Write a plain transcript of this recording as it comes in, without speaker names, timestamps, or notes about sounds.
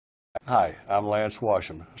Hi, I'm Lance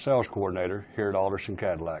Washam, Sales Coordinator here at Alderson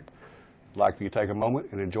Cadillac. I'd like for you to take a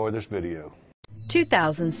moment and enjoy this video.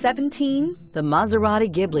 2017, the Maserati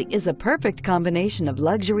Ghibli is a perfect combination of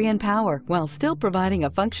luxury and power while still providing a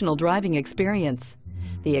functional driving experience.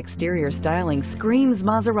 The exterior styling screams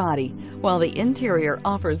Maserati, while the interior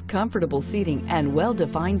offers comfortable seating and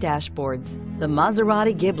well-defined dashboards. The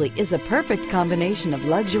Maserati Ghibli is a perfect combination of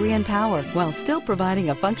luxury and power while still providing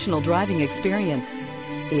a functional driving experience.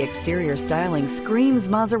 The exterior styling screams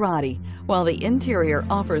Maserati, while the interior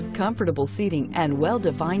offers comfortable seating and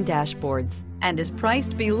well-defined dashboards, and is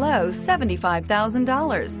priced below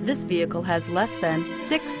 $75,000. This vehicle has less than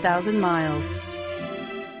 6,000 miles.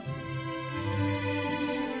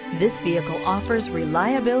 This vehicle offers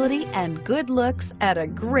reliability and good looks at a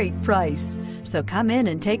great price. So come in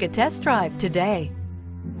and take a test drive today.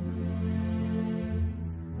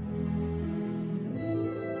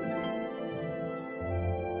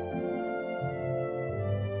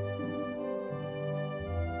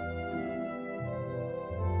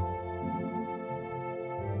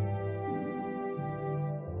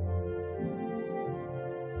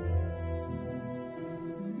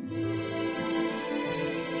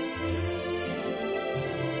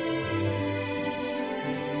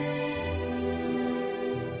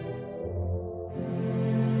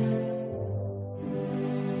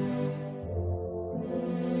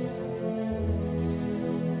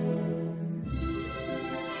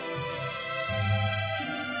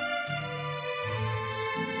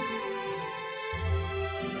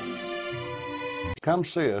 Come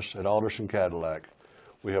see us at Alderson Cadillac.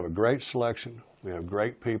 We have a great selection, we have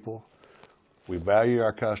great people, we value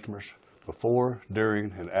our customers before,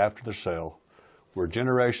 during, and after the sale. We're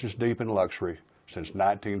generations deep in luxury since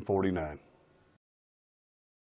 1949.